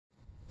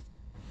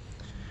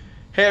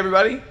Hey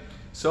everybody,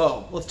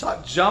 so let's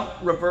talk jump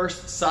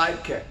reverse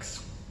side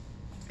kicks.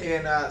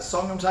 In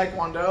Songnam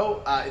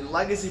Taekwondo, in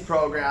Legacy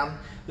program,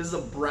 this is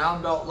a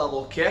brown belt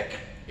level kick.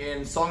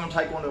 In Songnam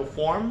Taekwondo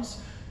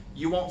forms,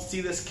 you won't see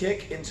this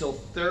kick until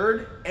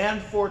 3rd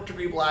and 4th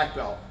degree black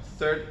belt.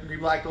 3rd degree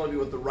black belt will be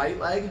with the right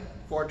leg,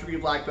 4th degree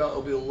black belt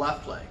will be the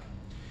left leg.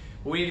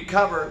 We need to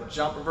cover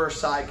jump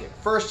reverse side kick.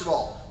 First of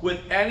all,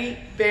 with any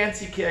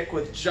fancy kick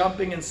with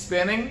jumping and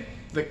spinning,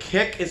 the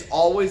kick is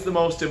always the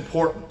most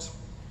important.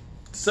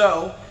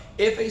 So,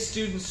 if a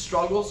student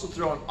struggles to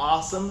throw an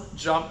awesome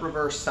jump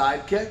reverse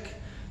side kick,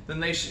 then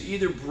they should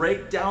either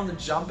break down the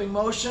jumping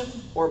motion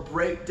or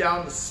break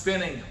down the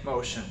spinning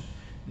motion.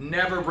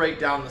 Never break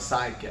down the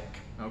side kick,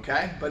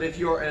 okay? But if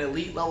you're an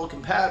elite level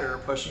competitor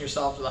pushing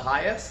yourself to the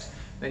highest,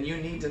 then you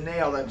need to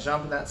nail that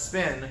jump and that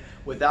spin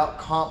without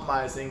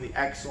compromising the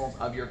excellence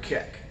of your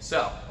kick.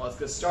 So, let's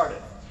get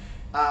started.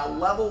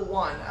 Level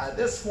 1,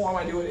 this form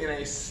I do it in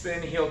a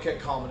spin heel kick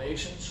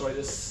combination. So I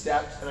just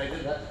stepped and I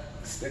did that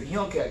spin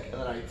heel kick and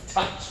then I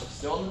touch. I'm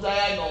still in the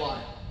diagonal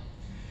line.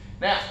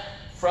 Now,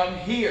 from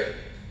here,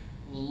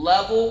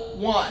 level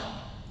 1,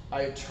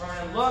 I turn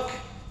and look,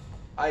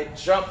 I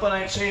jump when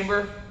I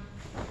chamber,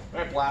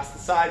 and I blast the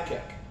side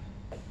kick.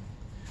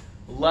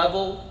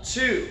 Level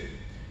 2,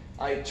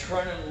 I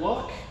turn and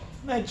look,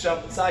 and I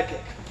jump and side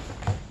kick.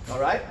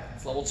 All right,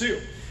 that's level 2.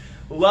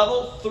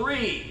 Level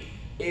 3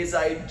 is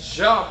I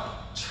jump,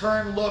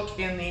 turn, look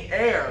in the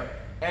air,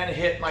 and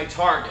hit my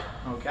target,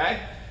 okay?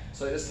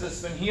 So I just did a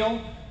spin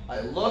heel, I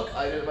look,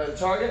 I did it by the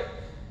target,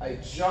 I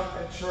jump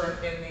and turn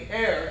in the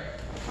air,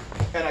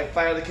 and I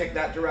fire the kick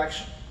that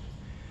direction.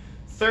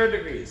 3rd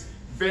degrees,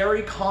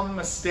 very common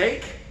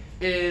mistake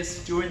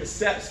is doing the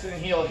step spin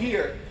heel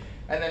here,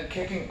 and then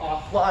kicking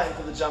offline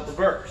for the jump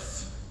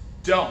reverse.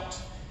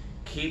 Don't.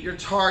 Keep your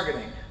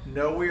targeting,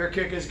 know where your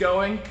kick is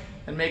going,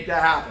 and make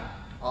that happen.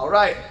 All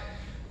right.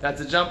 That's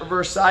a jump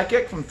reverse side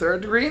kick from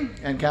 3rd degree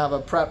and kind of a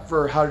prep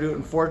for how to do it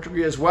in 4th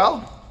degree as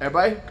well.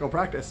 Everybody, go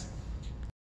practice.